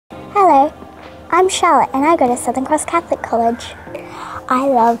Hello, I'm Charlotte and I go to Southern Cross Catholic College. I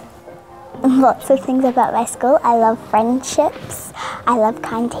love lots of things about my school. I love friendships, I love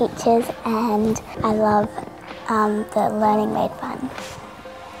kind teachers, and I love the learning made fun.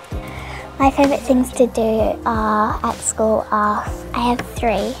 My favourite things to do at school are, I have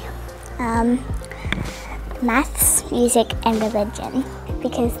three, maths, music and religion,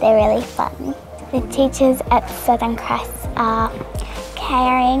 because they're really fun. The teachers at Southern Cross are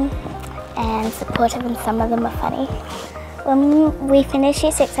caring and supportive, and some of them are funny. When we finish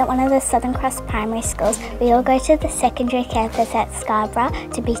Year 6 at one of the Southern Cross primary schools, we all go to the secondary campus at Scarborough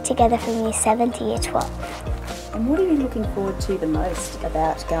to be together from Year 7 to Year 12. And what are you looking forward to the most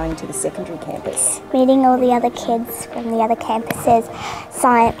about going to the secondary campus? Meeting all the other kids from the other campuses,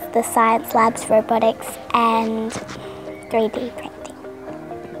 science, the science labs, robotics and 3D printing.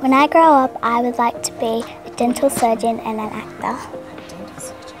 When I grow up, I would like to be a dental surgeon and an actor. Dental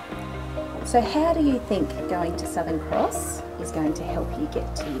surgeon. So how do you think going to Southern Cross is going to help you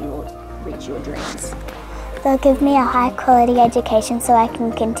reach your dreams? They'll give me a high quality education so I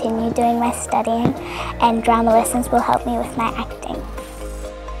can continue doing my studying, and drama lessons will help me with my acting.